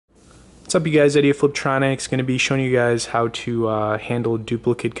What's up, you guys? Eddie of Fliptroniks. Going to be showing you guys how to handle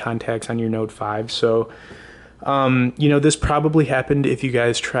duplicate contacts on your Note 5. So, this probably happened if you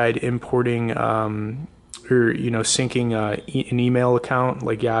guys tried importing or syncing an email account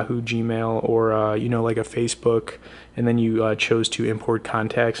like Yahoo, Gmail, or like a Facebook, and then you chose to import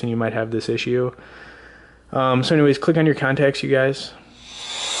contacts, and you might have this issue. So anyways, click on your contacts, you guys.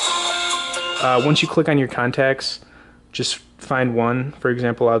 Once you click on your contacts, just find one. For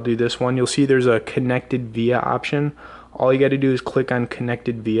example, I'll do this one. You'll see there's a connected via option. All you got to do is click on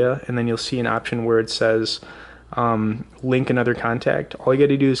connected via, and then you'll see an option where it says link another contact. All you got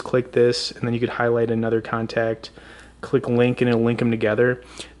to do is click this, and then you could highlight another contact, click link, and it'll link them together.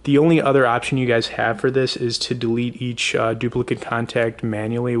 The only other option you guys have for this is to delete each duplicate contact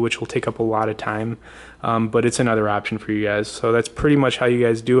manually, which will take up a lot of time, but it's another option for you guys. So that's pretty much how you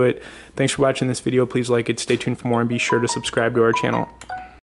guys do it. Thanks for watching this video. Please like it, stay tuned for more, and be sure to subscribe to our channel.